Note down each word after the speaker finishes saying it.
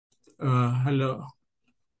Hello.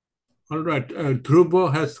 All right.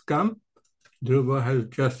 Dhruvo has come. Dhruvo has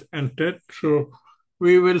just entered. So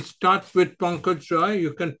we will start with Pankaj Roy.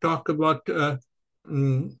 You can talk about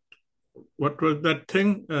mm, what was that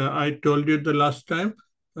thing I told you the last time?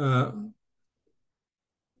 Uh,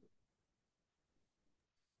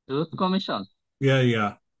 Youth Commission.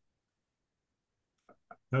 yeah.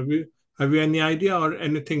 Have you any idea or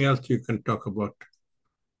anything else you can talk about?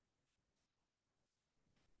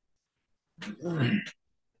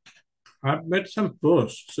 I've made some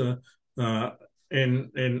posts uh,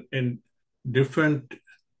 in different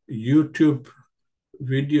YouTube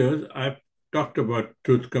videos. I've talked about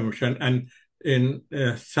Truth Commission and in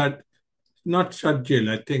not Sajjil,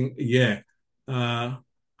 I think, yeah, uh,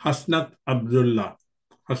 Hasnat Abdullah.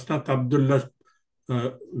 Hasnat Abdullah's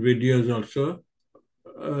videos also.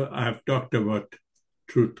 I have talked about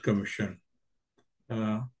Truth Commission.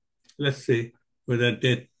 Uh, let's see whether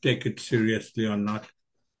they take it seriously or not.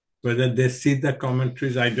 Whether they see the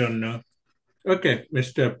commentaries, I don't know. Okay,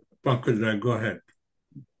 Mr. Pankaj Rai, go ahead.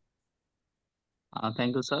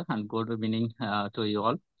 Thank you, sir, and good evening to you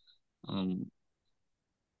all. Um,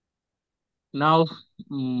 now,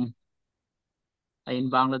 um,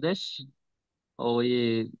 in Bangladesh,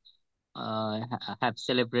 we have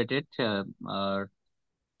celebrated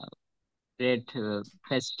great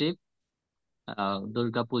festive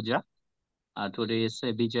Durga Puja. Today is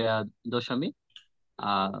Vijaya Dashami.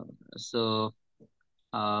 Uh, so,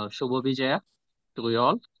 Shubho Vijaya to you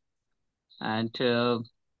all. And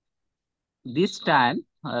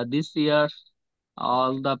this year,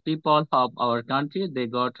 all the people of our country, they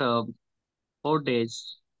got 4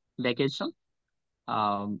 days vacation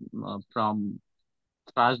from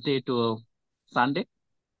Thursday to Sunday,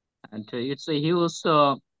 and it's a huge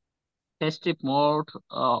festive mode.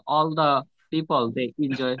 All the people they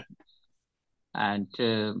enjoy, and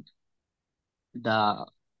the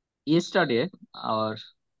yesterday our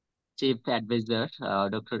chief advisor,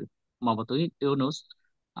 Dr. Mohammad Yunus,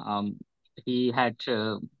 um, he had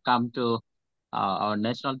come to our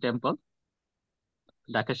national temple,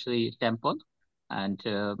 Dakashri Temple, and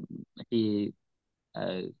he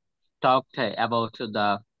uh, talked about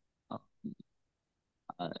the uh,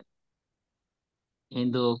 uh,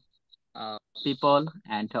 Hindu people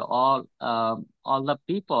and all the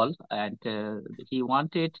people, and he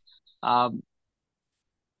wanted um,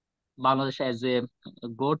 Bangladesh as a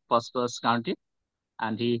good prosperous country,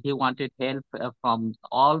 and he wanted help from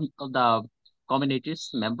all of the communities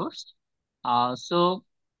members. So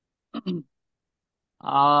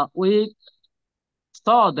we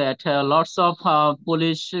saw that lots of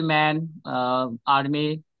policemen,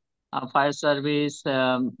 army, fire service,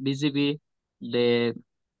 BGB, they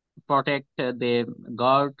protect the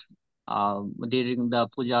god during the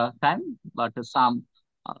puja time, but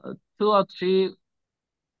two or three,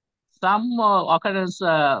 some occurrence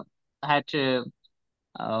had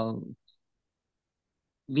uh,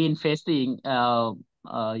 been facing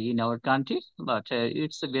in our country, but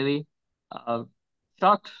it's a very uh,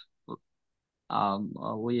 short.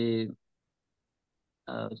 We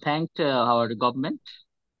thanked our government,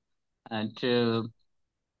 and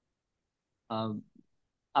uh,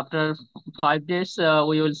 after 5 days,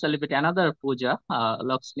 we will celebrate another puja,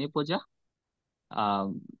 Lakshmi Puja.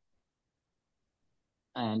 Um,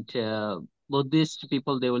 and Buddhist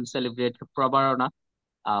people they will celebrate Prabarana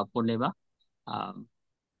Purnima. Um,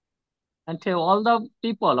 and all the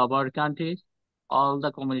people of our country, all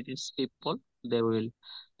the communities people, they will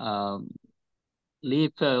um,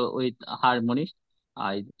 live with harmony.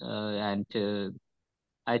 And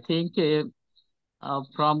I think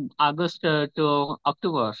from August to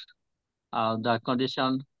October, the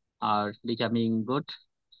conditions are becoming good,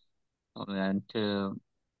 and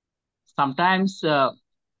sometimes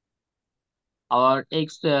our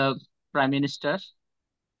ex Prime Minister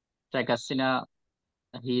Sheikh Hasina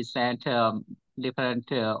he sent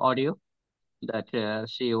different audio that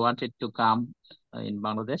she wanted to come in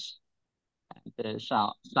Bangladesh. And,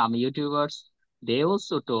 some YouTubers they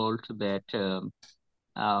also told that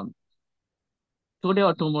um, today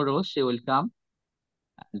or tomorrow she will come.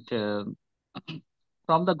 And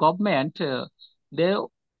from the government, they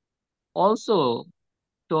also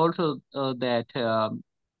told that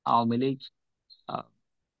our military uh,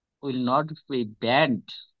 will not be banned.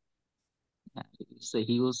 It's a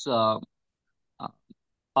huge uh,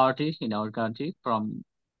 party in our country from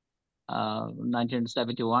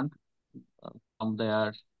 1971. From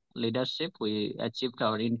their leadership, we achieved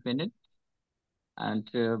our independence. And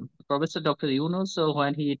Professor Dr. Yunus,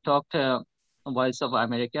 when he talked Voice of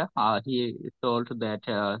America, he told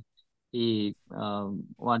that he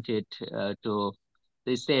wanted to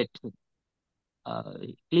they said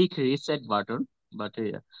click reset button, but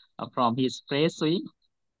from his press wing,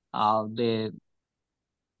 they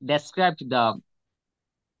described the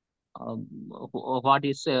what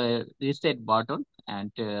is reset button,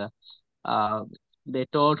 and uh, they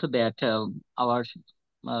told that our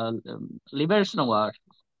liberation war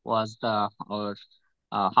was the our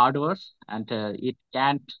hard work, and it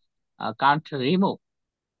can't remove.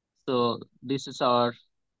 So this is our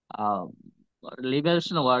uh,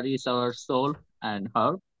 liberation war is our soul and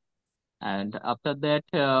heart. And after that,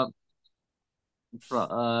 fro-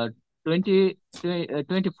 uh,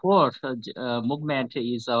 24th movement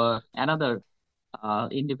is our another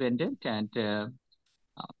independent, and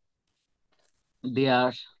they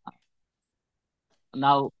are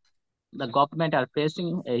now the government are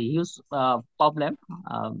facing a huge problem.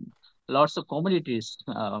 Um, Lots of commodities,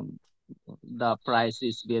 the price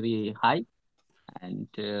is very high, and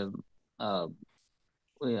uh,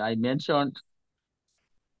 I mentioned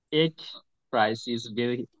egg price is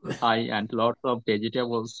very high, and lots of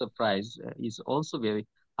vegetables price is also very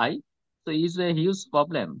high. So it's a huge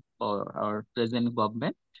problem for our present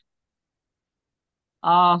government.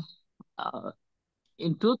 Uh, uh,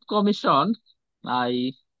 in Truth Commission,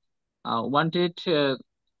 I wanted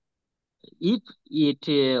if it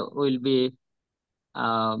will be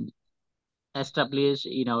um, established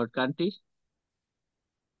in our country.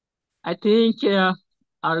 I think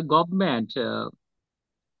our government,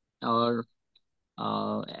 our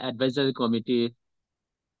advisory committee,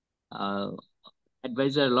 uh,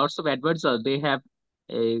 lots of advisors, they have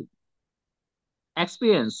a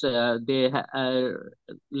experience.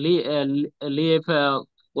 Live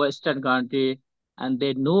Western country, and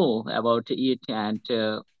they know about it and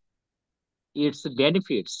its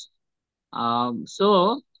benefits.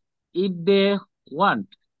 So if they want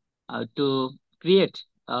to create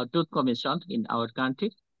a tooth commission in our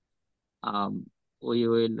country, um, we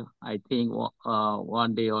will, I think,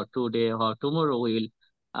 one day or 2 day or tomorrow we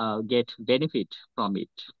will get benefit from it.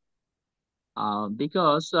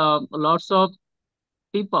 Because lots of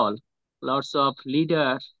people, lots of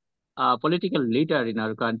leaders, political leader in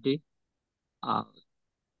our country, uh,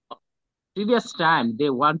 previous time they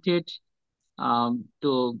wanted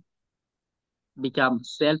to become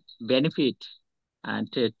self-benefit, and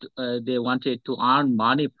they wanted to earn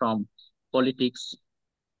money from politics.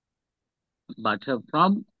 But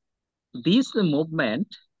from this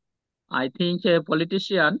movement, I think a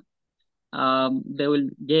politician, they will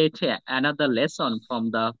get another lesson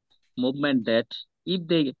from the movement that if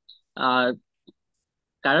they are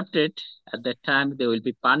corrupted at that time, they will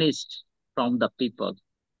be punished from the people.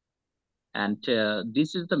 And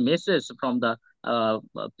this is the message from the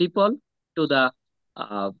people to the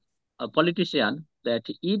uh, politician, that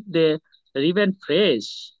if they remain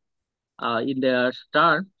fresh in their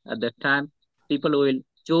turn at that time, people will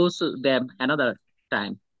choose them another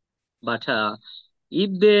time. But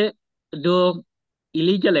if they do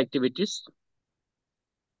illegal activities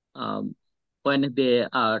um, when they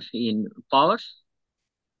are in power,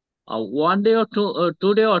 one day or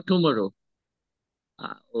 2 day or tomorrow,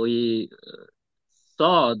 we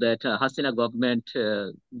saw that Hasina government,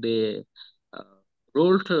 they uh,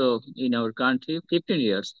 ruled in our country 15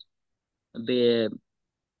 years. They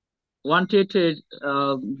wanted they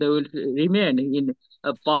will remain in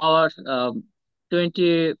power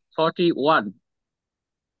 2041.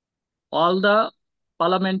 All the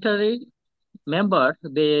parliamentary members,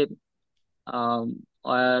 were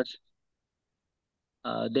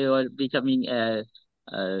they were becoming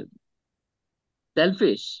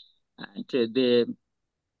selfish, and they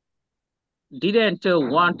didn't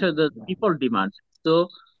want the people demand. So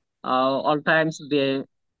all times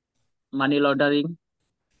money laundering,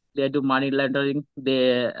 they do money laundering.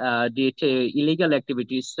 They did illegal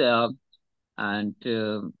activities, and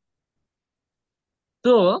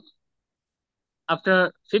so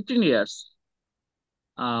after 15 years,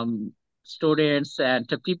 um, students and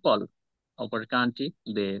people of our country,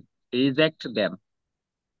 they reject them.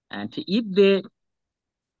 And if they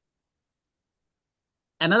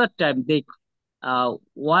another time they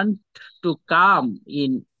want to come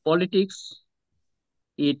in politics,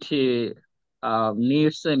 it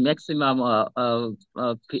needs a maximum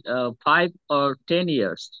 5 or 10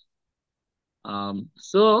 years.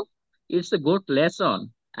 So it's a good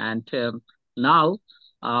lesson, and now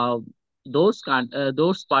uh, those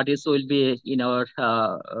parties will be in our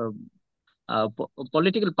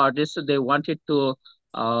political parties. They wanted to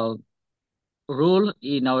uh, rule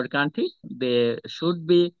in our country. They should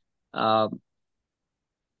be uh,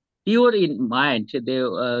 pure in mind.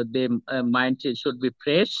 They mind should be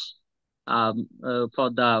fresh for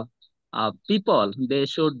the people. They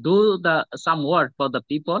should do some work for the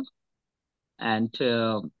people, and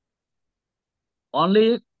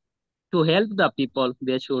only to help the people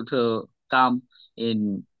they should come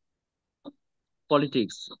in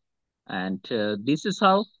politics. And this is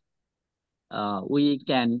how we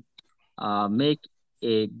can make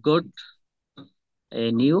a good,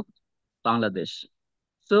 a new Bangladesh.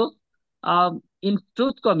 So, in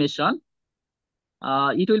Truth Commission,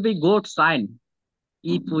 it will be good sign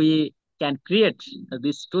if we can create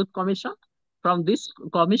this Truth Commission. From this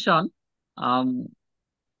commission, um,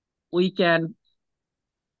 we can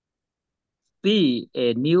see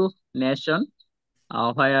a new nation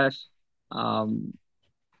where um,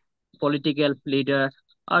 political leader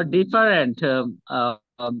or different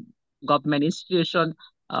government institution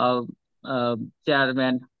uh,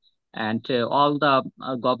 chairman and all the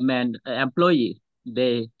government employee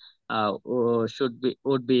they should be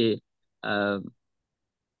would be uh,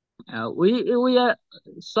 we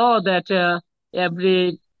saw that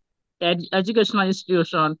every educational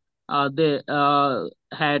institution they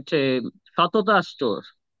had a Shatota store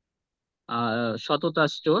Shatota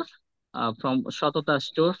store. From Shatota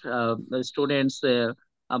store, the students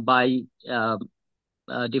buy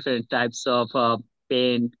different types of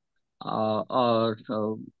pen or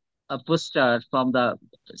a poster from the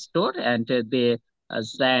store, and they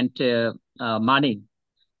send money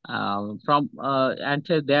from and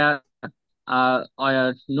there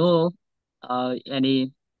are no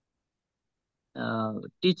any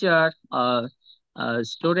teacher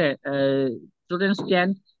students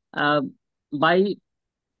can uh, buy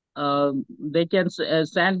they can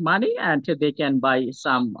send money and they can buy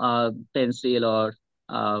some pencil or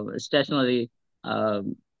stationery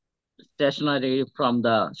um stationery from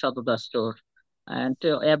the Shatata store. And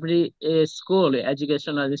every school,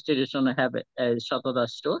 educational institution have a Shatata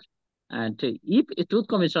store. And if a Truth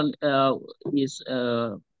Commission is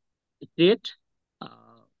create, uh,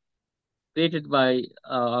 created by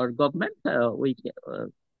our government,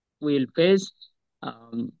 will face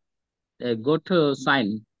um, a good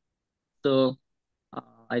sign. So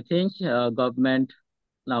I think government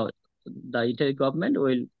now the Italy government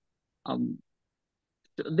will um,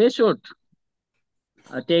 they should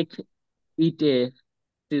take it a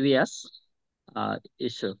serious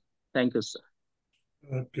issue. Thank you, sir.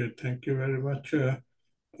 Okay, thank you very much,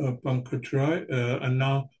 Pankaj Roy. And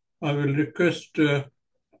now I will request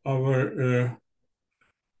our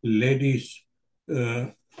ladies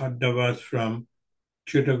Adda from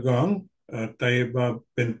Chittagong, Taiba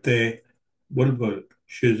Binte Bulbul.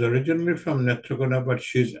 She's originally from Netragona, but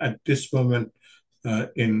she's at this moment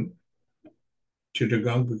in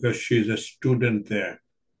Chittagong because she's a student there,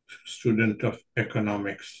 student of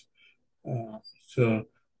economics. So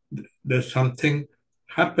there's something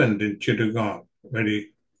happened in Chittagong,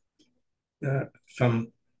 very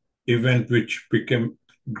some event which became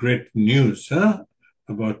great news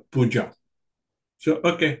about puja. So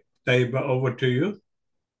okay, Taiba, over to you.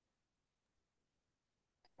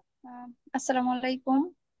 Assalamu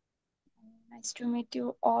alaikum. Nice to meet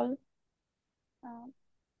you all.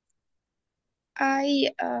 I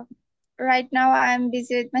right now I'm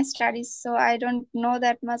busy with my studies, so I don't know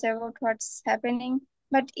that much about what's happening.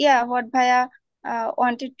 But yeah, what Bhaya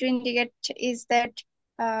wanted to indicate is that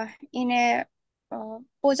in a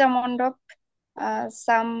puja mandap,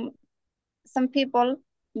 some people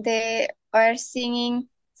they were singing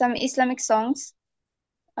some Islamic songs.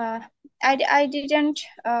 I didn't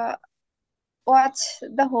watch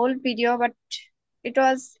the whole video, but it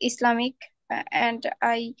was Islamic, and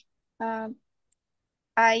uh,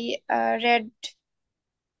 I read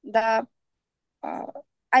the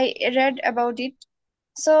I read about it.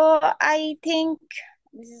 So I think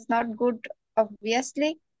this is not good.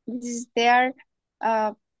 Obviously, this is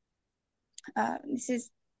uh, this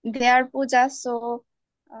is their puja, so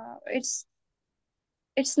it's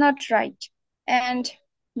not right. And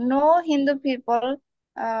no Hindu people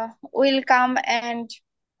will come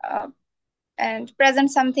uh, and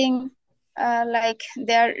present something like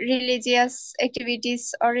their religious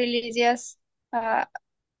activities or religious uh,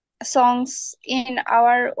 songs in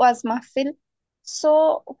our was mahfil.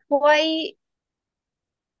 So why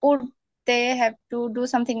would they have to do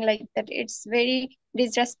something like that? It's very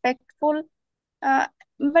disrespectful.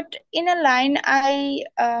 But in a line, I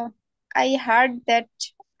heard that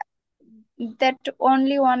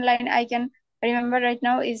only one line I can remember right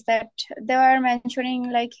now is that they were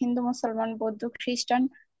mentioning like Hindu, Muslim, Buddha, Christian.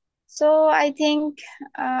 So I think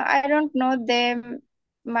I don't know,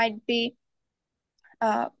 might be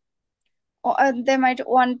uh, they might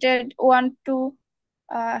want to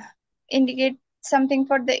uh, indicate something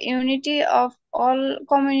for the unity of all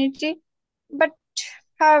community. But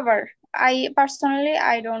however, I personally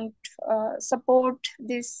I don't support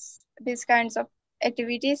these kinds of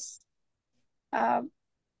activities. Uh,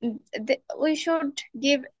 we should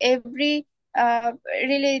give every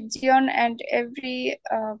religion and every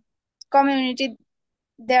community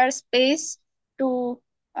their space to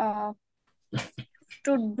uh,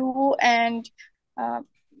 do and uh,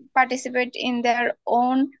 participate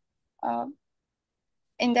uh,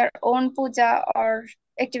 in their own puja or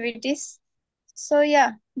activities. So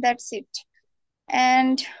yeah, that's it.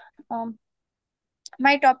 And um,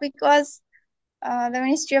 my topic was the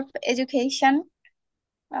Ministry of Education.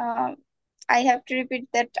 Uh, I have to repeat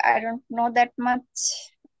that I don't know that much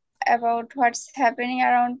about what's happening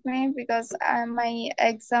around me because my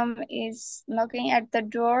exam is knocking at the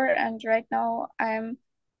door, and right now I'm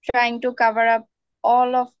trying to cover up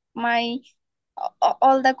all of my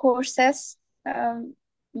all the courses,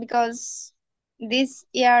 because this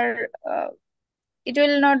year it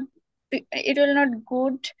will not it will not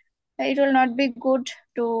good it will not be good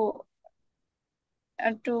to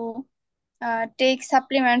take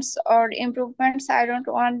supplements or improvements. I don't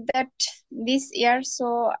want that this year,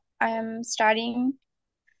 so I am studying.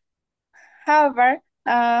 However,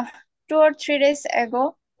 uh, 2 or 3 days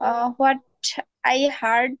ago, I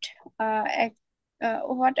heard, uh, ex-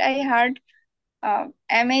 what I heard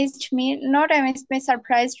amazed me, not amazed me,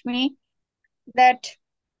 surprised me, that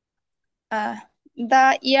uh,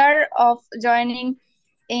 the year of joining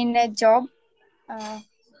in a job, uh,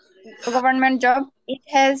 government job, it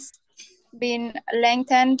has been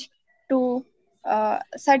lengthened to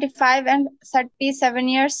 35 and 37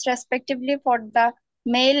 years respectively for the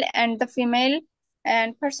male and the female.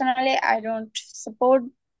 And personally, I don't support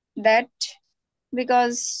that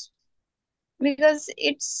because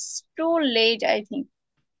it's too late, I think.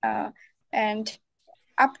 And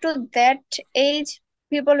up to that age,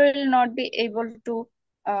 people will not be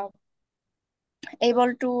uh,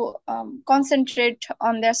 able to concentrate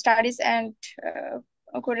on their studies, and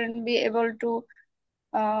couldn't be able to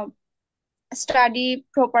uh, study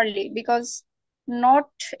properly, because not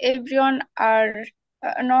everyone are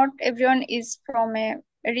not everyone is from a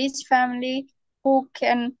rich family who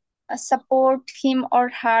can support him or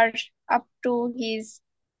her up to his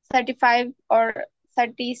 35 or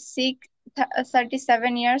 36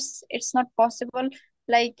 37 years. It's not possible,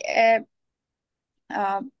 like a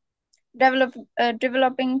uh,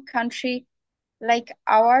 developing country like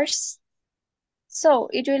ours. So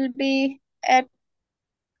it will be a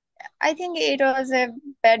I think it was a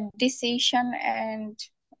bad decision,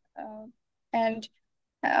 uh, and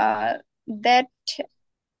uh, that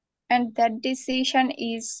that decision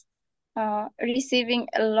is receiving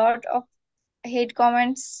a lot of hate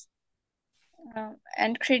comments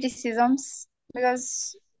and criticisms,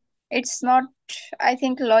 because it's not, I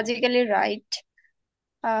think, logically right.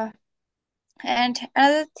 Uh, and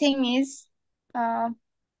another thing is, uh,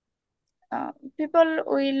 uh, people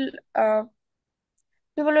will uh,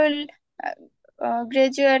 people will uh,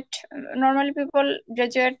 graduate. Normally people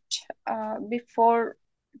graduate before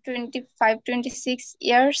 25-26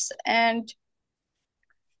 years, and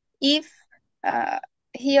if uh,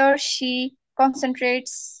 he or she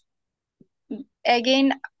concentrates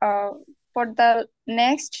again for the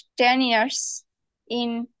next 10 years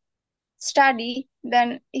in study,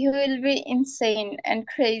 then he will be insane and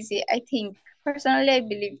crazy, I think. Personally, I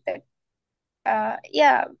believe that.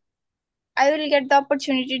 Yeah, I will get the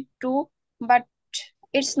opportunity too, but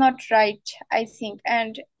it's not right, I think.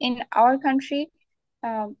 And in our country,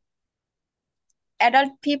 um,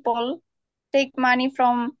 adult people take money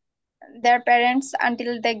from their parents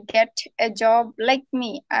until they get a job. Like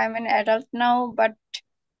me, I'm an adult now, but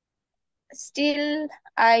still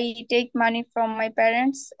I take money from my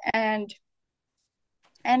parents, and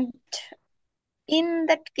in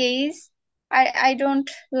that case, I don't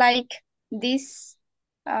like this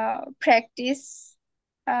practice.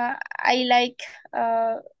 I like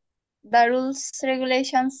uh, the rules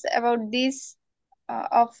regulations about this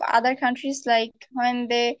of other countries, like when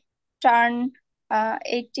they turn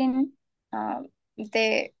 18, uh,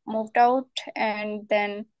 they moved out, and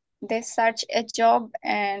then they search a job,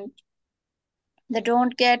 and they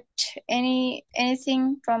don't get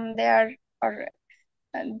anything from their, or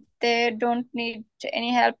uh, they don't need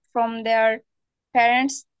any help from their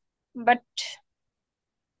parents. But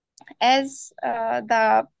as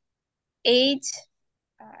the age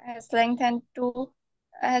has lengthened to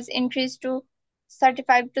has increased to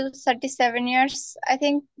 35 to 37 years, I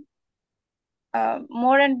think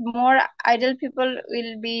more and more idle people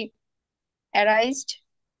will be arised.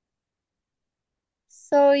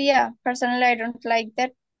 So yeah, personally I don't like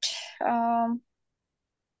that.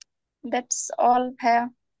 That's all, Bhaiya,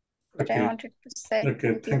 that I Okay. wanted to say.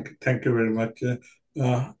 Okay. Thank you. Thank you very much.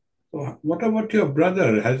 Uh, what about your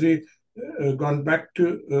brother? Has he gone back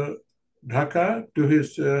to Dhaka to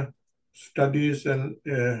his studies and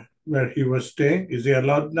where he was staying? Is he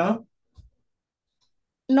allowed now?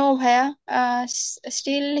 No, Bhaiya.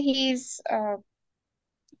 Still he's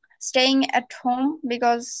staying at home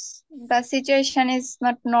because the situation is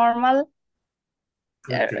not normal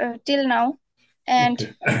Okay. till now, and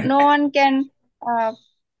Okay. no one can uh,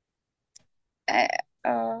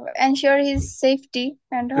 ensure his safety.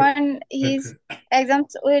 And when his Okay.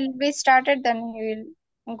 exams will be started, then he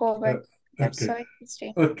will go back. That's Okay. why he's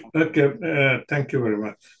staying. Okay. Thank you very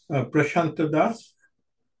much. Prashant Das.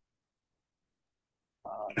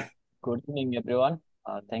 Uh, Good evening, everyone.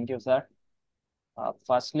 Thank you, sir.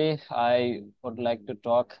 Firstly, I would like to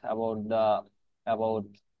talk about the about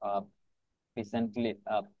uh, recently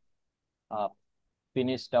uh,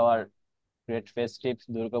 finished our great festive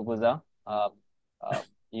Durga Puja. Uh,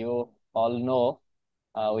 you all know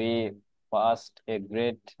we passed a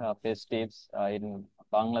great festives in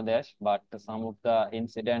Bangladesh, but some of the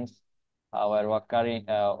incidents were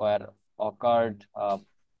occurred.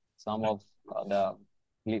 Some of the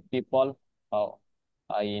people uh,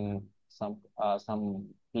 in some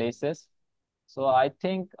places. So I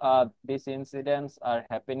think these incidents are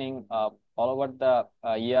happening all over the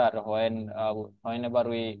year whenever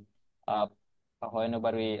uh,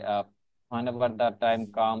 whenever we whenever the time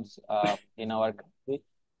comes in our country.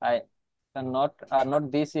 I not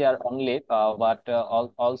this year only, but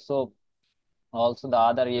also the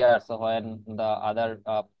other years when the other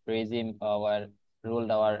regime were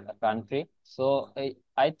ruled our country. So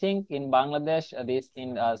I think in Bangladesh, this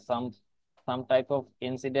in some type of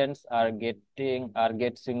incidents are getting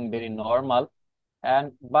very normal,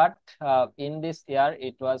 and but in this year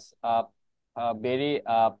it was very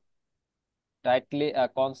tightly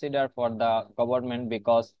considered for the government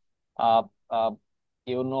because uh, uh,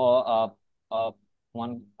 you know uh,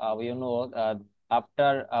 one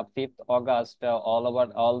after 5th August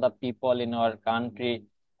all the people in our country,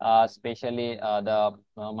 especially the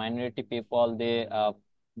minority people, they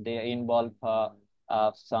involve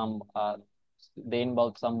some they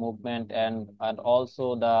involve some movement, and uh,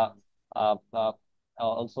 uh,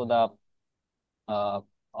 also the uh,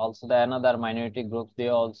 also the another minority groups, they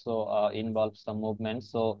also involve some movement.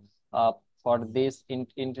 So for this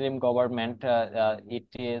interim government, it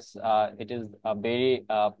is a very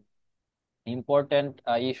important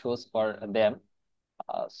issues for them.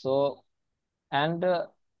 So and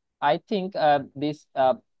I think this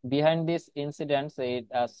behind these incidents,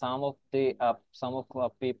 some of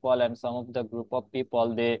people and some of the group of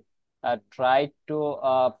people, try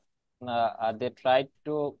to they try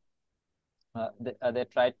to they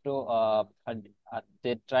try to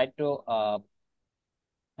they try to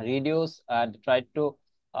reduce and try to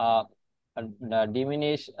uh,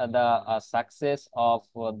 diminish the success of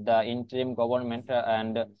the interim government,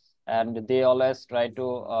 and they always try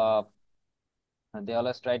to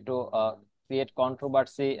create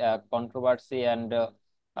controversy.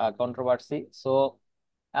 So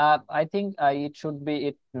I think it should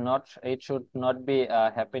not be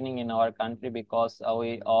happening in our country, because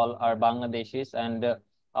we all are Bangladeshis, and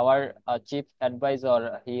our chief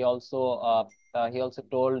advisor, he also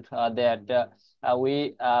told that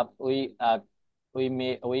we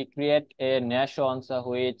create a nation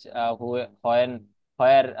which who,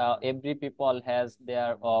 where every people has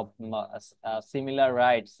their similar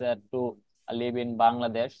rights to live in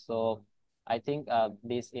Bangladesh. So I think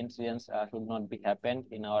these incidents should not be happened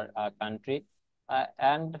in our country.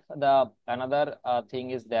 And the another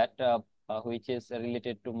thing is that which is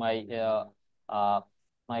related to uh,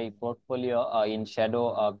 my portfolio in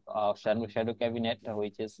shadow cabinet,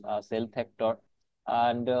 which is self-sector.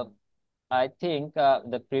 And I think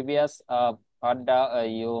the previous Adda,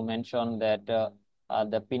 you mentioned that the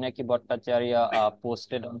Pinaki Bhattacharya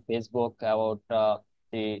posted on Facebook about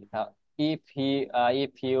the if he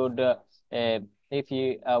would if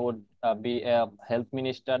he would be a health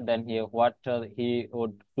minister, then what he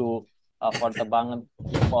would do for the Bangladesh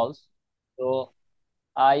peoples. So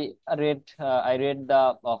I read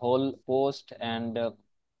the whole post, and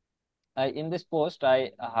in this post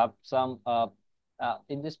I have some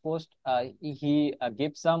in this post he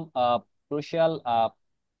gives some crucial uh,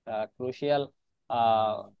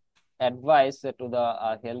 advice to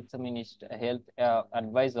the health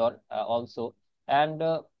advisor also. And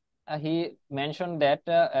he mentioned that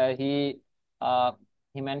uh, he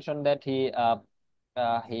mentioned that he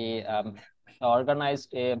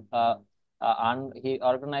organized a he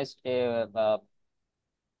organized a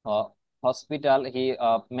hospital. He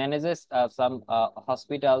manages some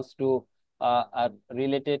hospitals to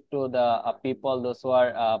related to the people those who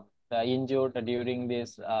are injured during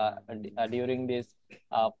this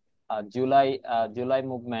July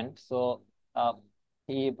movement. So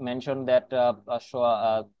he mentioned that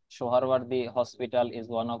Shoharwardi Hospital is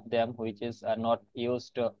one of them, which is not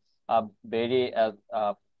used very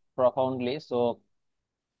profoundly. So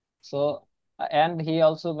and he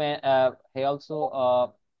also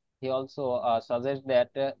suggests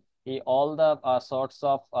that all the sorts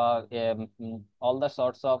of all the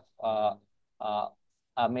sorts of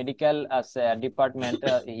medical department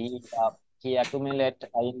he accumulate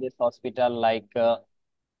in this hospital like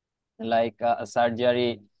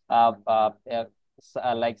surgery,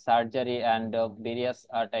 like surgery and various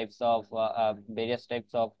types of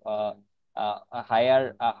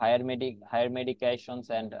higher medications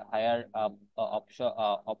and higher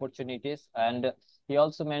opportunities. And he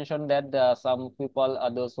also mentioned that some people,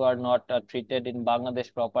 those who are not treated in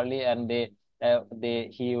Bangladesh properly, and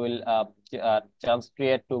he will chance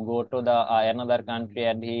create to go to the another country,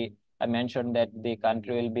 and he mentioned that the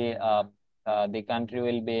country will be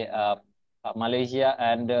Malaysia.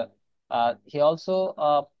 And he also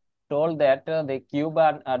told that the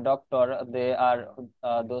Cuban doctor, they are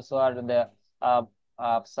those who are the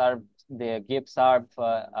serve, they give serve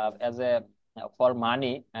as a for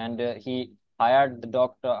money, and he hired the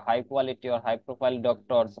doctor, high quality or high profile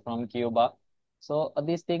doctors from Cuba. So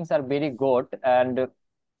these things are very good. And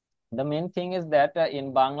the main thing is that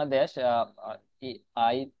in Bangladesh,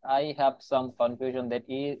 I have some confusion that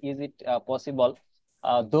is it possible,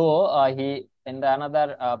 though he in the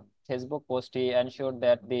another Facebook post he ensured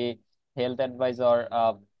that the health advisor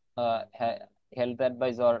health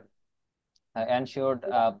advisor ensured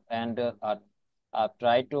and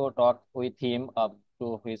try to talk with him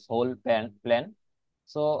to his whole plan.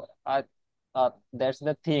 So that's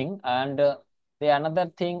the thing. And the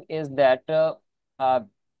another thing is that uh,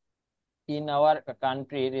 in our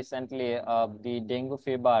country recently, the dengue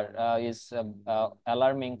fever is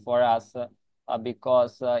alarming for us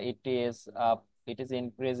because it is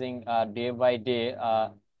increasing day by day,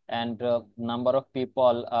 and number of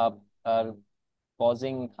people are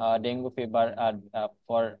causing dengue fever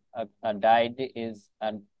for died is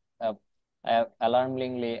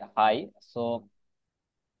alarmingly high. So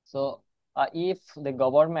if the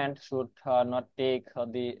government should not take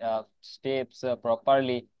the steps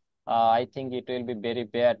properly, I think it will be very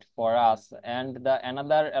bad for us. And the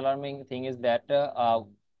another alarming thing is that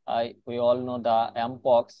we all know the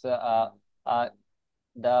mpox.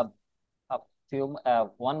 The few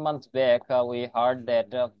 1 month back, we heard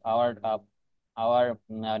that our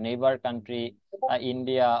neighbor country,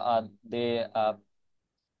 India,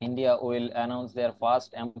 India will announce their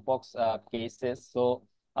first mpox cases. So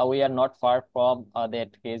we are not far from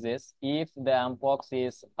that cases. If the mpox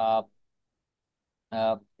is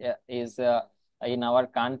in our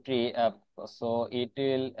country, so it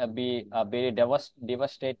will be very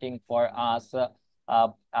devastating for us.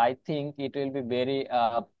 I think it will be very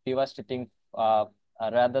devastating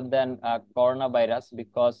rather than coronavirus,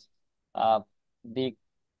 because uh, the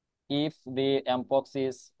if the mpox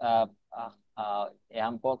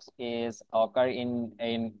is occur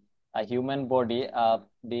in a human body,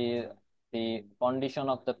 the condition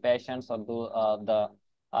of the patients or the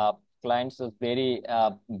uh, clients is very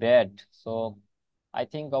bad. So I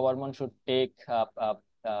think government should take uh,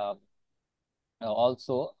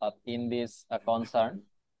 also in this concern.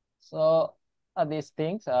 So these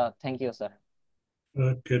things. Thank you, sir.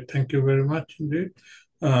 Okay, thank you very much indeed.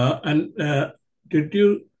 And did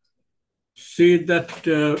you see that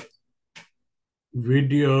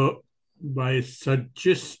video by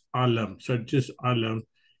Sajjis Alam? Sajjis Alam,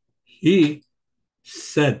 he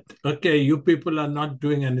said, okay, you people are not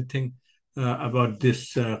doing anything about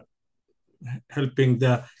this, helping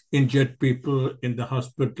the injured people in the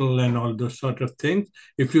hospital and all those sort of things.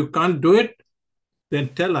 If you can't do it, then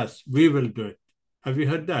tell us, we will do it. Have you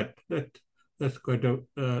heard that? That's quite a,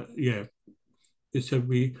 yeah. He said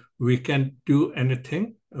we can do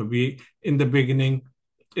anything. We in the beginning,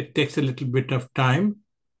 it takes a little bit of time,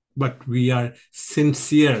 but we are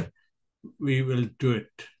sincere. We will do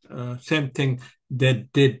it. Same thing they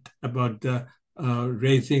did about the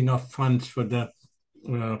raising of funds for the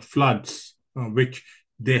floods, which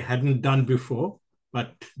they hadn't done before,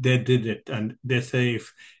 but they did it. And they say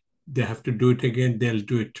if they have to do it again, they'll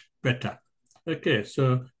do it better. Okay,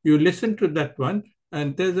 so you listen to that one.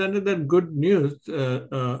 And there's another good news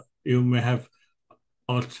you may have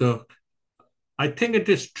also. I think it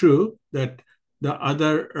is true that the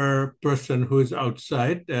other person who is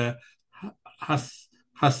outside, Has,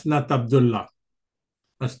 Hasnat Abdullah.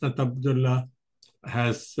 Hasnat Abdullah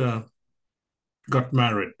has got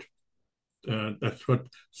married. That's what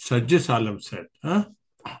Sajid Alam said. Huh?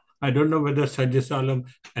 I don't know whether Sajid Alam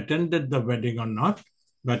attended the wedding or not,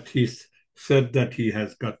 but he said that he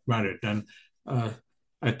has got married. And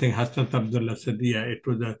I think Hasnat Abdullah said, yeah, it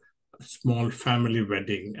was a small family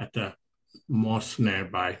wedding at a mosque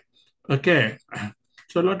nearby. Okay,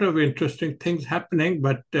 so a lot of interesting things happening,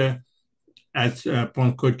 but as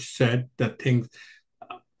Pankaj said, the things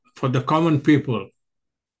for the common people,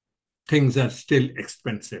 things are still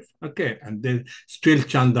expensive. Okay, and there's still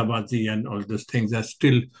chandabazi and all those things are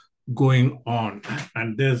still going on.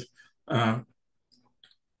 And there's on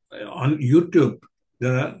YouTube,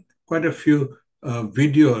 there are quite a few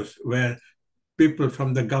videos where people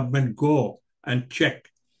from the government go and check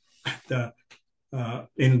the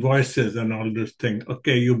invoices and all those things.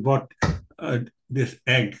 Okay, you bought this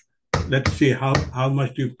egg. Let's see how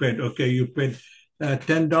much you paid. Okay, you paid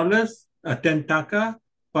 $10, 10 taka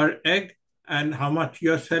per egg, and how much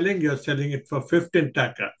you're selling? You're selling it for 15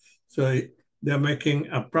 taka. So they're making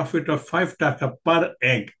a profit of 5 taka per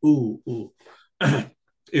egg. Ooh, ooh.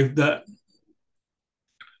 If the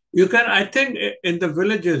you can, I think in the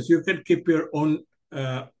villages you can keep your own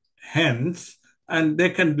hens and they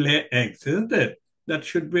can lay eggs, isn't it? That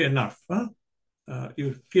should be enough. Huh?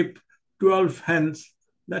 You keep 12 hens,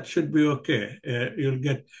 that should be okay. You'll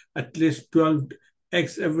get at least 12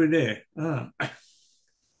 eggs every day.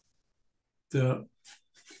 So,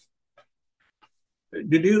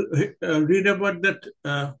 did you read about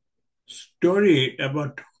that story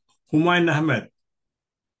about Humayun Ahmed?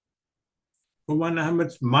 Humayun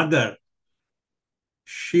Ahmed's mother,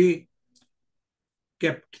 she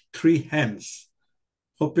kept 3 hens,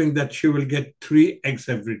 hoping that she will get 3 eggs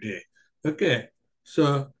every day. Okay,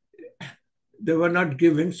 so they were not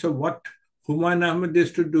giving. So what Humayun Ahmed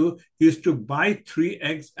used to do, he used to buy 3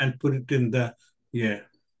 eggs and put it in the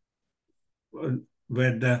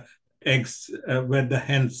where the eggs, where the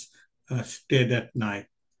hens stayed at night.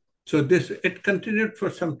 So this it continued for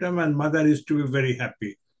some time, and mother used to be very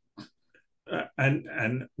happy.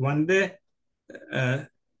 And one day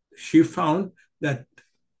she found that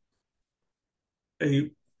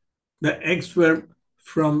the eggs were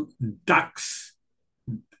from ducks,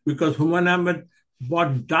 because Humayun Ahmed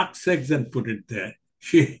bought duck's eggs and put it there.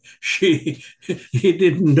 He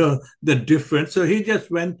didn't know the difference, so he just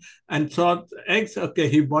went and saw eggs. Okay,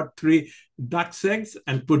 he bought 3 duck's eggs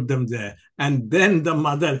and put them there, and then the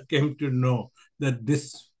mother came to know that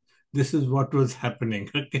this is what was happening.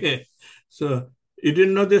 Okay, so you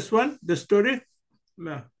didn't know this story?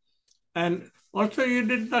 No. And also, you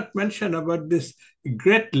did not mention about this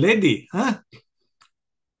great lady, huh?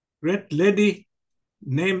 Great lady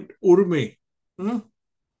named Urmi. Hmm?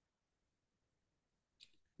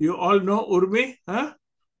 You all know Urmi, huh?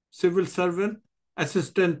 Civil servant,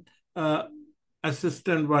 assistant,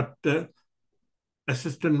 assistant what?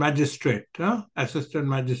 Assistant magistrate, huh? Assistant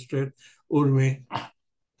magistrate, Urmi.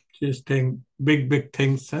 She's saying big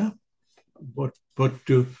things, huh? Both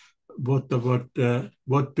to both about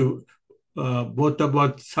both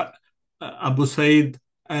about Abu Said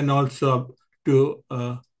and also to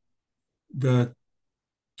the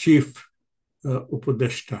chief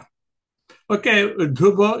Upadeshta. Okay,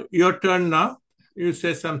 Dhruvo, your turn now. You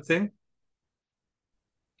say something.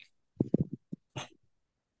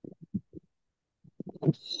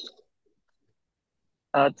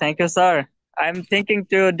 Thank you, sir. I'm thinking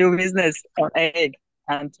to do business on egg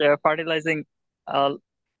and fertilizing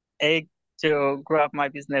egg to grow up my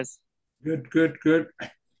business. Good.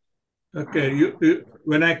 Okay,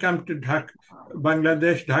 when I come to Dhaka,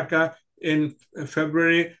 Bangladesh, Dhaka in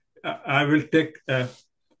February, I will take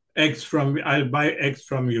eggs from. I'll buy eggs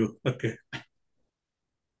from you. Okay.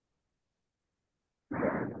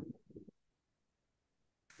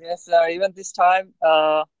 Yes, sir. Even this time,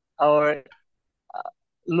 our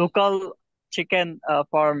local chicken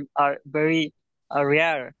farm are very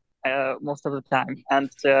rare most of the time,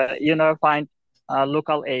 and you never find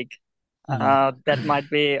local egg. That might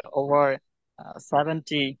be over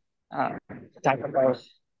 70 type of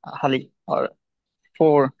hali or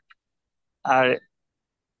four uh,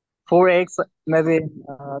 4 eggs, maybe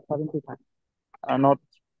 70 times, not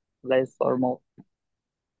less or more.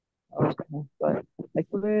 But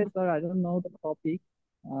actually, sir, I don't know the topic.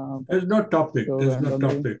 There's no topic. So There's no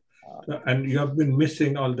randomly, topic. And you have been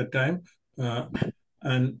missing all the time.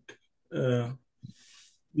 And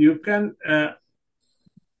you can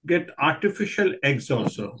get artificial eggs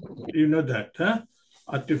also. You know that, huh?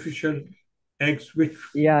 Artificial eggs which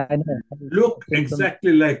Yeah, I know. look I've seen some.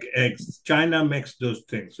 exactly like eggs. China makes those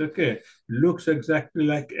things. Okay, looks exactly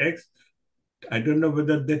like eggs. I don't know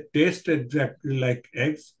whether they taste exactly like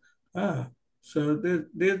eggs. Ah, so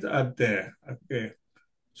these are there. Okay.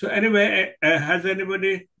 So anyway, has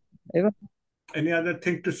anybody Even any other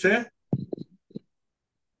thing to say?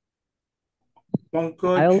 I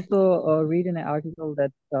Pankaj? also read in an article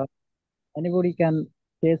that anybody can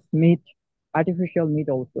taste meat, artificial meat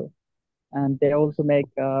also, and they also make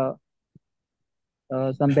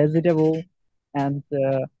some vegetable and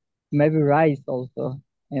maybe rice also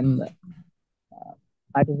in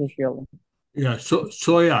artificial. Yeah, so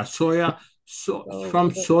soya. So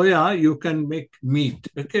from So soya you can make meat.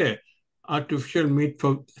 Okay, artificial meat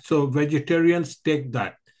so vegetarians take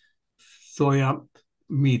that soya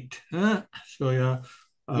meat. Huh? Soya.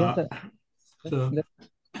 yes, Uh, so that,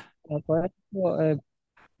 correct. So, have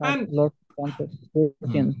and lots of mm,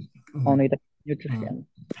 protein mm, on it, mm. nutrition.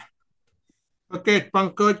 Okay,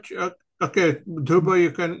 Pankaj. Okay, Dhruba,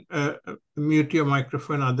 you can mute your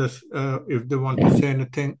microphone. Others, if they want to say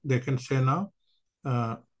anything, they can say now.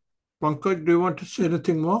 Uh, Pankaj, do you want to say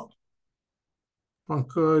anything more?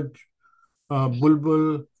 Pankaj,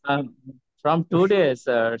 Bulbul. Um, from today,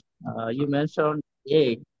 sir, you mentioned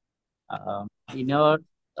egg. In our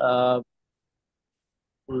uh,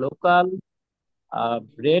 local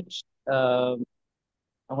bread, uh,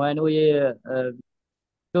 when we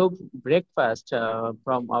took breakfast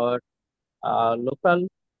from our local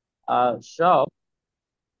shop,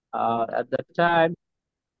 at the time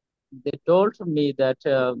they told me that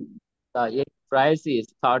the egg price is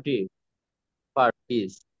 30 per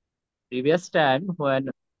piece. Previous time when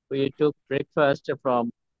we took breakfast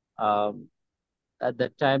from um, at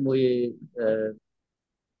that time we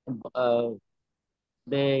uh,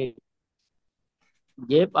 they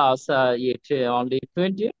gave us it only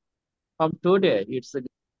 20. From today it's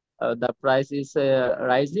the price is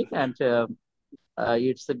rising and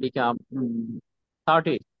it's become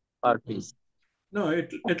 30 per Mm. piece. No,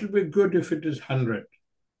 it'll be good if it is 100.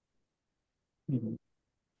 Mhm.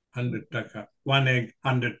 100 taka. One egg,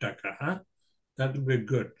 100 taka. Huh? That will be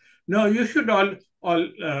good. No, you should all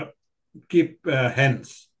keep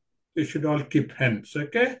hens. You should all keep hens.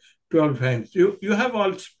 Okay, 12 hens. You have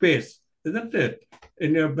all space, isn't it?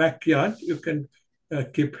 In your backyard, you can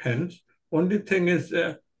keep hens. Only thing is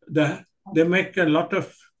they make a lot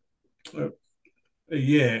of uh,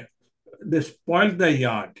 yeah. They spoil the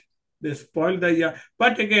yard. They spoil the yard.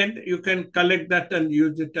 But again, you can collect that and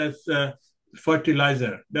use it as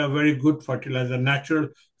fertilizer. They are very good fertilizer, natural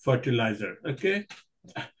fertilizer. Okay,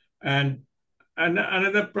 and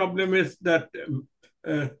another problem is that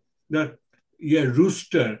uh, the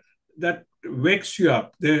rooster that wakes you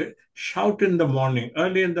up. They shout in the morning,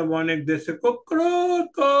 early in the morning. They say "Cockroach!"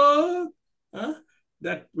 Huh?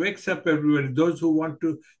 That wakes up everybody. Those who want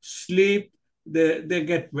to sleep, they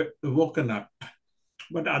get woken up.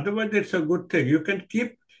 But otherwise, it's a good thing. You can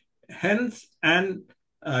keep hens and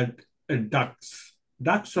ducks.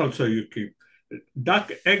 Ducks also you keep.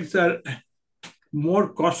 Duck eggs are more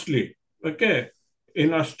costly. Okay,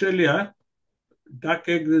 in Australia, duck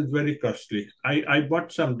egg is very costly. I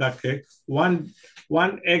bought some duck egg. One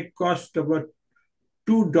egg cost about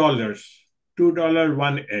 $2. $2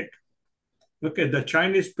 one egg. Okay, the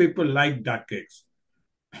Chinese people like duck eggs,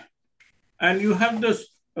 and you have those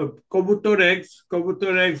kabutar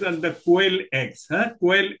eggs, and the quail eggs. Huh?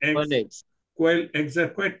 One eggs. Quail eggs are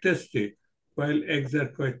quite tasty. Quail eggs are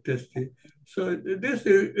quite tasty. So this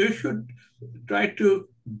you should try to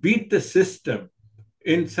beat the system.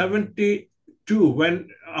 In 72, when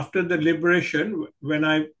after the liberation, when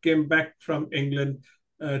I came back from England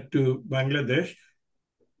to Bangladesh,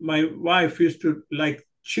 my wife used to like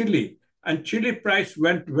chili, and chili price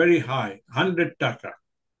went very high, 100 taka.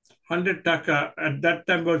 100 taka at that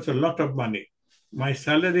time was a lot of money. My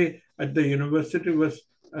salary at the university was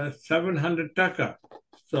 700 taka.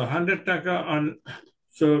 So 100 taka on.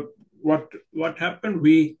 So what happened?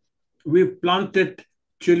 We planted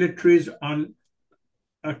chili trees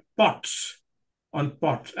pots on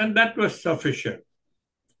pots, and that was sufficient.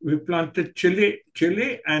 We planted chili,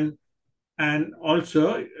 and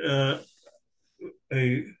also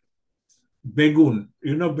a begun.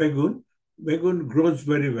 You know begun. Begun grows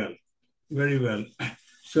very well.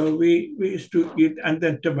 So we used to eat, and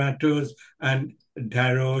then tomatoes and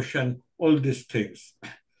darosh and all these things.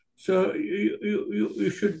 So you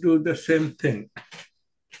should do the same thing.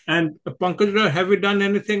 And Pankaj, have you done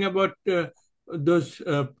anything about those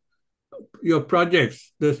your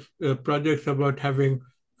projects? Those projects about having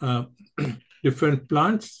uh, different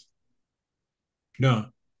plants? No.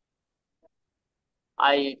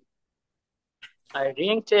 I I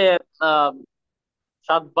linked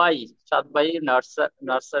Shadbai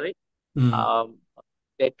nursery. Um,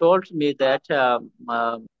 they told me that to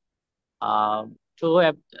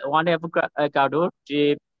have one avocado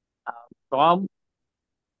tree uh, from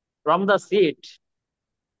the seed,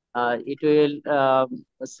 it will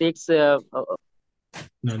six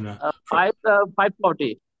No.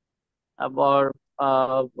 540 about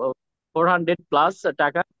 400 plus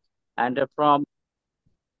taka, and from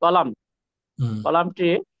column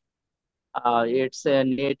tree, it's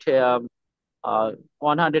need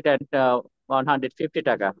 100 and 150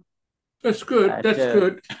 taka. That's good. And, That's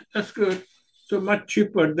good. That's good. So much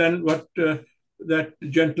cheaper than what that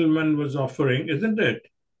gentleman was offering, isn't it?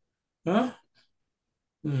 Huh?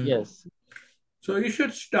 Yes. So you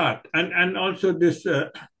should start, and also this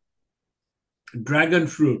dragon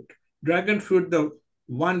fruit. Dragon fruit, the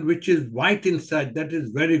one which is white inside, that is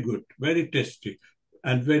very good, very tasty,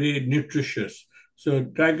 and very nutritious. So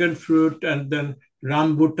dragon fruit, and then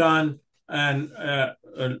rambutan, and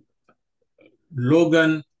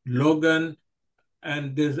Logan,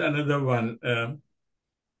 and there's another one.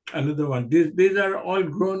 These are all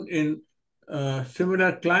grown in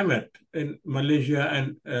similar climate in Malaysia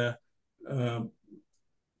and uh,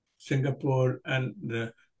 Singapore and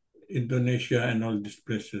Indonesia and all these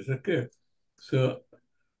places. Okay, so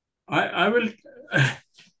I will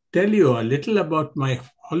tell you a little about my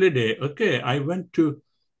holiday. Okay, I went to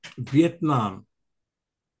Vietnam.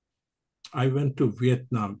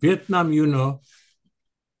 Vietnam,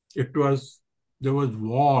 it was there was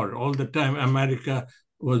war all the time. America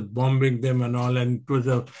was bombing them and all, and it was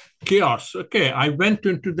a chaos. Okay, I went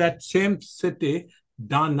into that same city,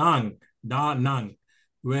 Da Nang,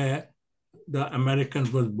 where the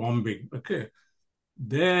Americans was bombing. Okay,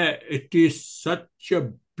 there it is such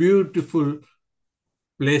a beautiful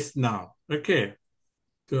place now. Okay,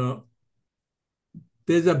 so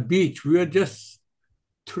there's a beach. We are just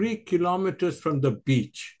 3 kilometers from the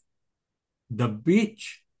beach. The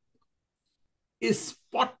beach is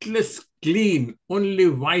spotless clean, only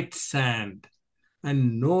white sand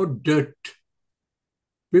and no dirt.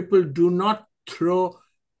 People do not throw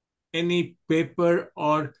any paper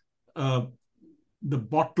or the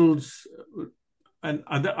bottles and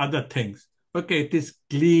other things. Okay, it is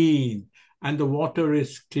clean and the water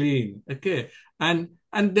is clean. Okay, and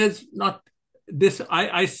there's not this.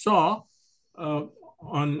 I saw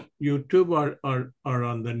on YouTube or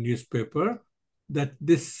on the newspaper that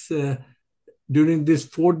this during these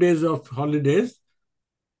 4 days of holidays,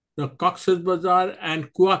 the Cox's Bazar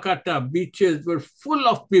and Kuakata beaches were full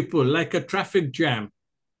of people, like a traffic jam.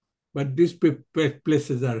 But these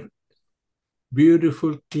places are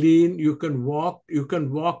beautiful, clean. You can walk. You can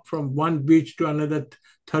walk from one beach to another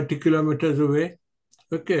 30 kilometers away.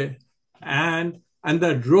 Okay, and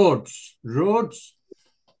the roads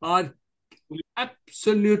are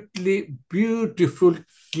absolutely beautiful,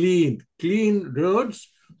 clean roads.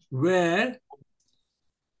 Where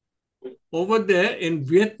over there in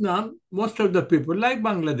Vietnam, most of the people, like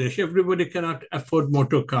Bangladesh, everybody cannot afford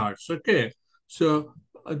motor cars. Okay, so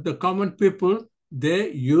the common people, they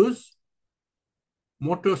use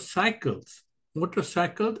motorcycles,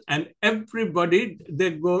 and everybody,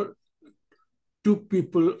 they go 2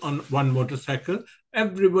 people on one motorcycle.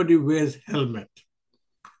 Everybody wears helmet,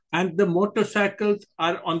 and the motorcycles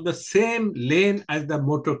are on the same lane as the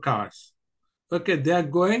motor cars. Okay, they are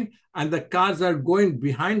going, and the cars are going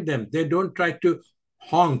behind them. They don't try to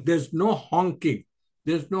honk. There's no honking.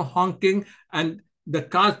 And the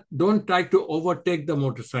cars don't try to overtake the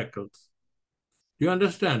motorcycles. You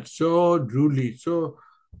understand? So truly, so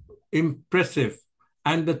impressive.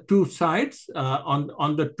 And the two sides,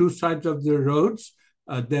 on the two sides of the roads,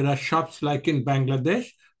 there are shops like in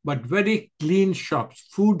Bangladesh, but very clean shops,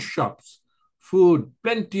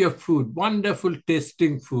 plenty of food, wonderful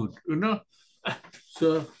tasting food.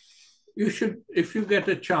 So you should, if you get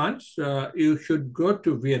a chance, you should go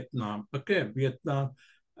to Vietnam. Okay, Vietnam,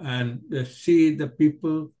 and see the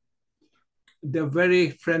people. They're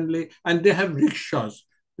very friendly, and they have rickshaws.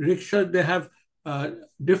 They have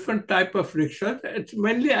different type of rickshaws. It's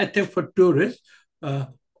mainly, I think, for tourists.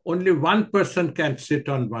 Only one person can sit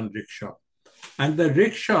on one rickshaw, and the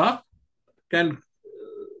rickshaw can,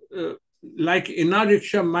 uh, like in our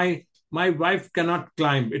rickshaw, my wife cannot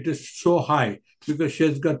climb. It is so high because she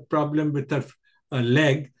has got problem with her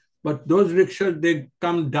leg. But those rickshaws, they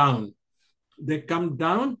come down.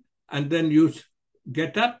 And then you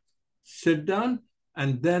get up, sit down,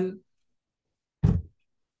 and then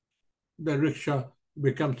the rickshaw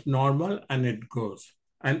becomes normal and it goes.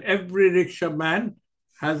 And every rickshaw man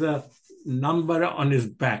has a number on his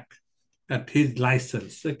back, that his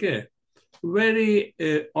license. Okay, very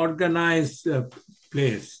organized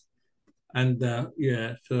place. And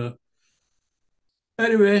yeah, so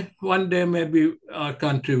anyway, one day maybe our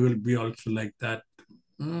country will be also like that.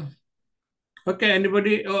 Hmm. Okay,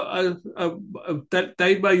 anybody?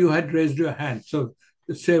 Taiba, you had raised your hand, so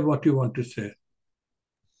say what you want to say.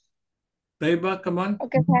 Taiba, come on.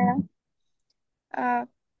 Okay, sir.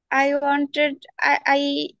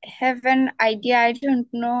 I have an idea. I don't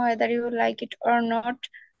know whether you like it or not.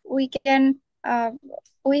 We can,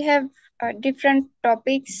 we have different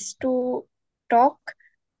topics to talk.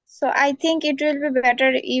 So I think it will be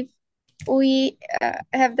better if we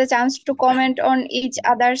have the chance to comment on each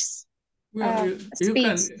other's Yeah, you speech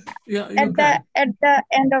can. Yeah, you can. at the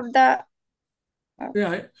end of the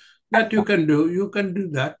Yeah, that you can do. You can do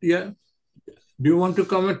that. Yeah. Do you want to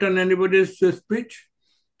comment on anybody's speech,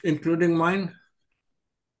 including mine?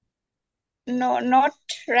 no, not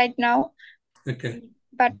right now, Okay.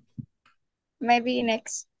 but maybe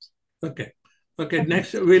next. Okay. Okay.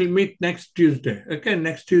 Next, we'll meet next Tuesday. Okay.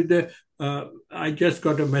 Next Tuesday, I just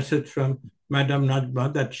got a message from Madam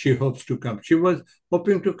Najma that she hopes to come. She was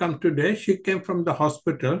hoping to come today. She came from the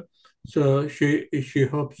hospital, so she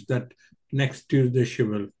hopes that next Tuesday she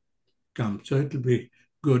will come. So it'll be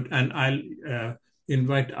good, and I'll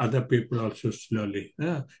invite other people also slowly.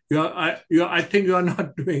 Yeah, I think you are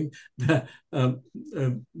not doing the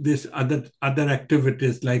this other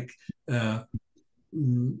activities like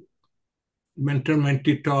mm,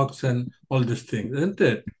 mentor-mentee talks and all these things, isn't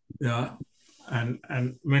it? Yeah, and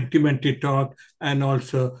mentee-mentee talk, and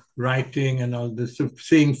also writing and all this,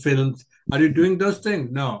 seeing films. Are you doing those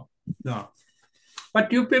things? No, no.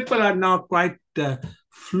 But you people are now quite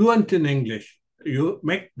fluent in English. You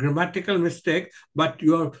make grammatical mistakes, but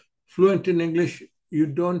you are fluent in English. You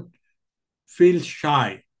don't feel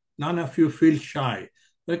shy. None of you feel shy.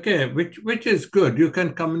 Okay, which is good. You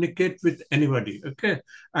can communicate with anybody. Okay,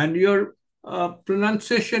 and your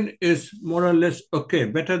pronunciation is more or less okay,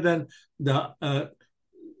 better than the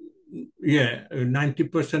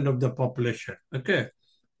 90% of the population. Okay,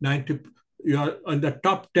 90. You're on the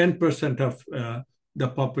top 10% of the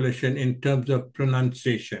population in terms of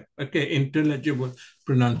pronunciation. Okay, intelligible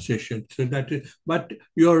pronunciation. So that is. But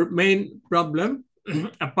your main problem,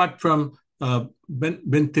 apart from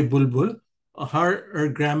Binti Bulbul, her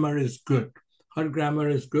grammar is good. Her grammar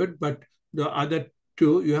is good, but the other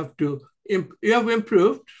two you have to. You have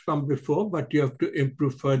improved from before, but you have to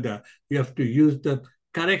improve further. You have to use the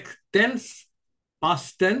correct tense,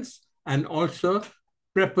 past tense, and also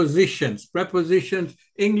prepositions. Prepositions,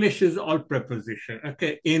 English is all preposition.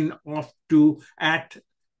 Okay, in, of, to, at,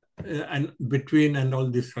 and between, and all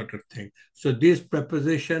this sort of thing. So these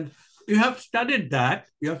prepositions, you have studied that.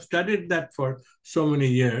 You have studied that for so many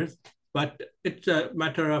years, but it's a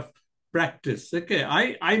matter of practice. Okay,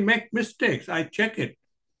 I make mistakes. I check it,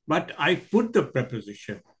 but I put the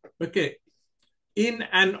preposition. Okay, in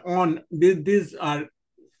and on. These are,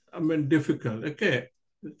 I mean, difficult. Okay,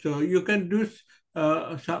 so you can do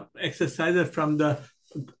some exercises from the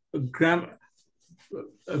gram,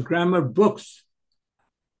 grammar books,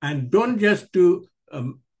 and don't just do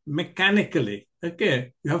mechanically.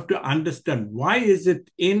 Okay, you have to understand why is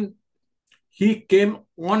it in. He came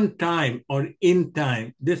on time or in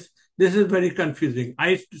time. This is very confusing. I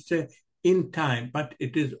used to say in time, but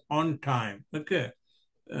it is on time. Okay,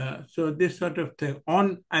 so this sort of thing,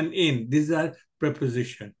 on and in, these are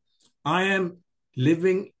preposition. I am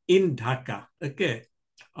living in Dhaka. Okay,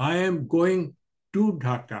 I am going to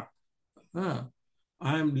Dhaka. I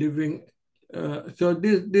am living. So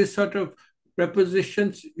this sort of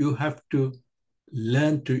prepositions you have to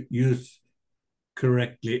learn to use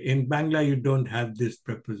correctly. In Bangla, you don't have these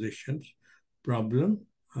prepositions problem.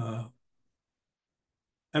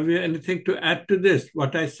 Have you anything to add to this,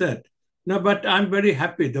 what I said? No, but I'm very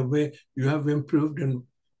happy the way you have improved in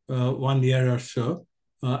 1 year or so,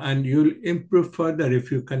 and you'll improve further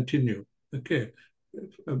if you continue. Okay.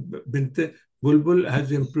 Binte Bulbul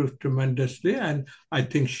has improved tremendously, and I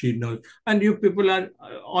think she knows. And you people are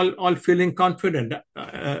all feeling confident.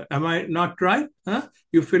 Am I not right? Huh?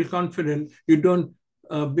 You feel confident. You don't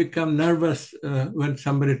become nervous when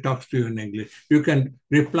somebody talks to you in English. You can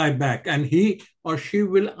reply back, and he or she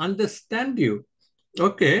will understand you.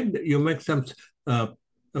 Okay, you make some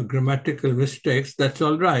grammatical mistakes. That's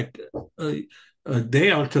all right.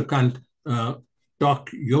 They also can't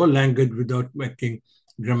talk your language without making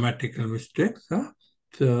grammatical mistakes. Huh?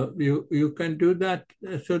 So you can do that.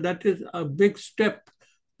 So that is a big step,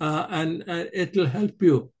 and it'll help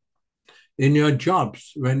you in your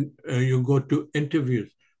jobs when you go to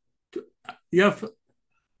interviews. You have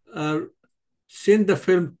seen the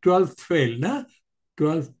film 12th Fail, no?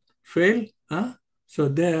 12th fail. Huh? So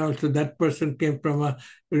there also that person came from a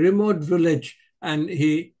remote village and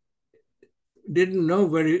he didn't know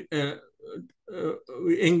very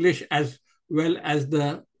English as well as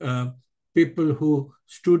the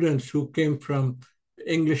students who came from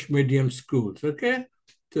English medium schools. Okay,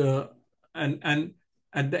 so and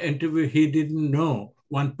at the interview he didn't know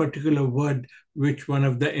one particular word which one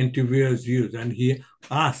of the interviewers used, and he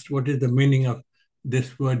asked, "What is the meaning of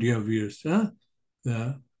this word you have used?" Huh?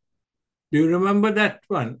 Uh, do you remember that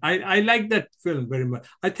one? I like that film very much.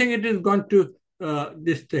 I think it has gone to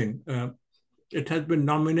this thing. It has been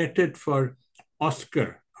nominated for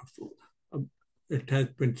Oscar. It has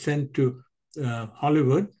been sent to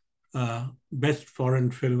Hollywood, best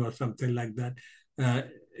foreign film or something like that.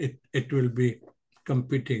 It will be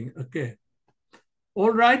competing. Okay.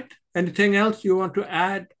 All right. Anything else you want to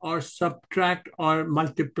add or subtract or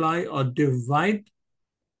multiply or divide?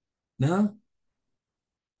 No?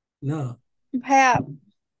 No. Bhaiya,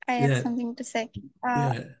 I have Yeah. something to say.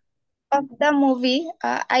 Yeah. Of the movie,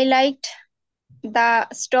 I liked the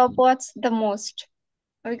stopwatch the most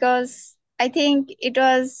because I think it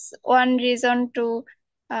was one reason to,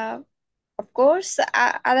 of course,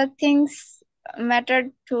 other things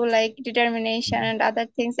mattered to like determination and other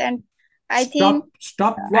things. And I think,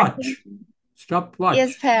 Stop I think, watch. Stop yes, watch.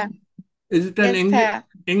 Bhaiya, Is it an yes, Bhaiya.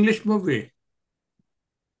 English movie?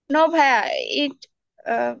 No, Bhaiya, it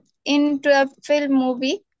into a film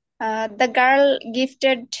movie. The girl gave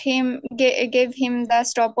him the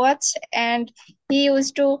stopwatch, and he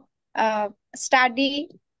used to study,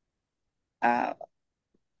 uh,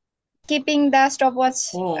 keeping the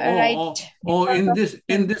stopwatch right in front of In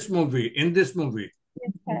him. this movie. Yes, Bhaiya.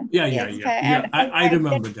 Yes, Bhaiya. Yeah. And I I like that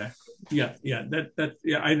remember that. Yeah. That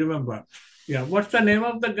yeah, I remember. Yeah. What's the name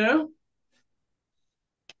of the girl?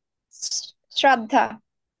 Shraddha.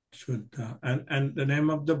 Shraddha. And the name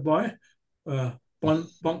of the boy?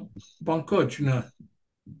 Pankaj. No.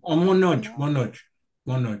 Oh, Manoj. Anuj.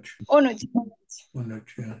 Manoj.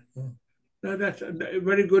 Yeah. Oh. No, that's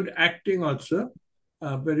very good acting also.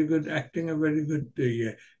 Very good acting. A very good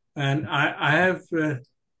yeah. And I have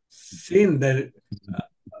seen that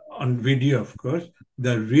on video, of course,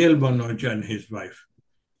 the real Manoj and his wife.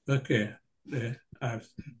 Okay,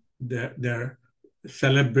 they're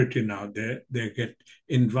celebrity now. They get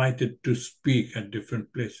invited to speak at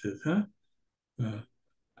different places. Huh?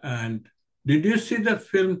 And did you see the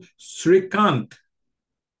film Srikant?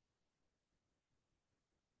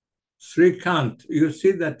 Srikant, you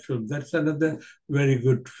see that film? That's another very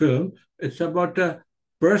good film. It's about a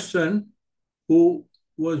person who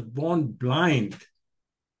was born blind.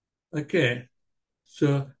 Okay,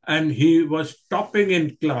 so, and he was topping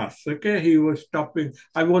in class. Okay, he was topping.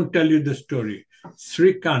 I won't tell you the story.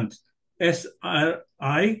 Srikant, Srikanth,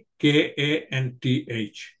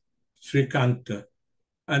 Srikant,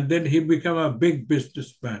 and then he became a big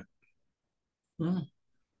businessman.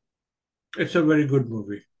 It's a very good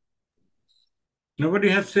movie. Nobody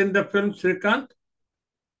has seen the film Srikant?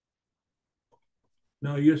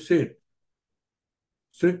 No, you see it.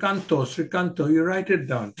 Srikanto, you write it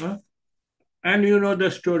down. Huh? And you know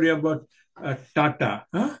the story about Tata.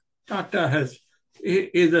 Huh? Tata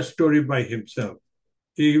is a story by himself.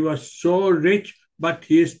 He was so rich, but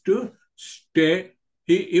he used to stay.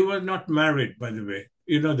 He was not married, by the way.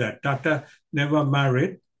 You know that. Tata never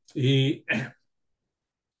married. He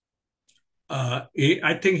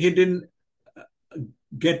I think he didn't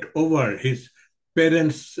get over his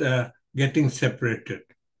parents getting separated.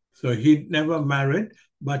 So he never married,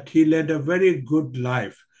 but he led a very good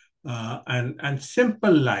life and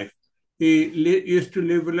simple life. He used to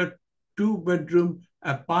live in a two-bedroom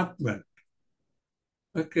apartment.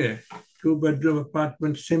 Okay, two-bedroom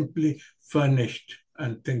apartment, simply furnished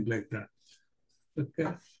and things like that.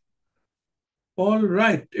 Okay. All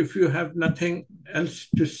right. If you have nothing else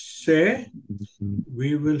to say,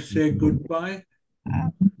 we will say goodbye.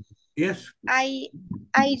 Yes. I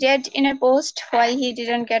read in a post why he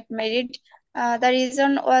didn't get married. The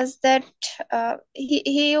reason was that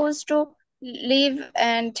he used to live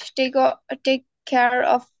and take care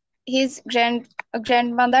of his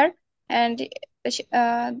grandmother, and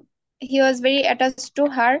he was very attached to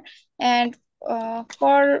her. And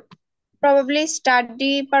for probably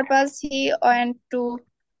study purpose, he went to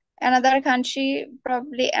another country,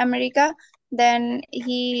 probably America. Then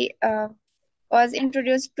he was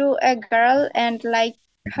introduced to a girl and liked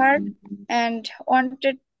her and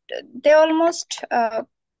wanted. They almost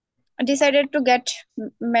decided to get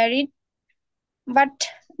married, but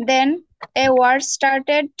then a war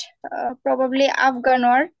started, probably Afghan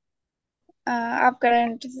war.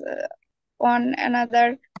 Afghan on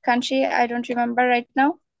another country, I don't remember right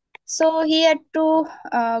now. So he had to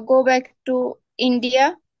go back to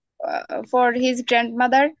India for his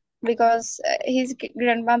grandmother because his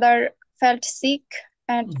grandmother felt sick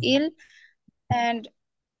and ill, and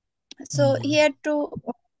so he had to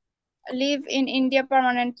live in India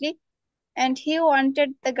permanently. And he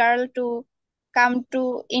wanted the girl to come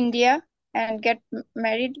to India and get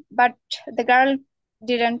married, but the girl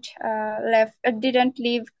didn't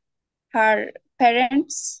leave her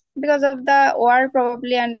parents because of the war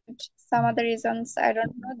probably, and some other reasons I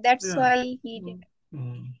don't know. That's Yeah. why he didn't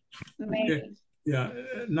Okay. marry. Yeah.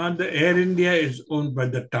 Now the Air India is owned by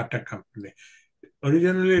the Tata company.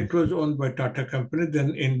 Originally, it was owned by Tata company.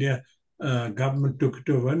 Then India government took it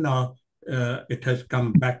over. Now it has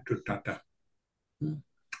come back to Tata.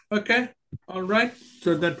 Okay. All right.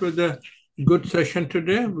 So that was a good session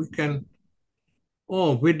today. We can.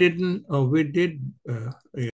 Oh, we didn't. Oh, we did.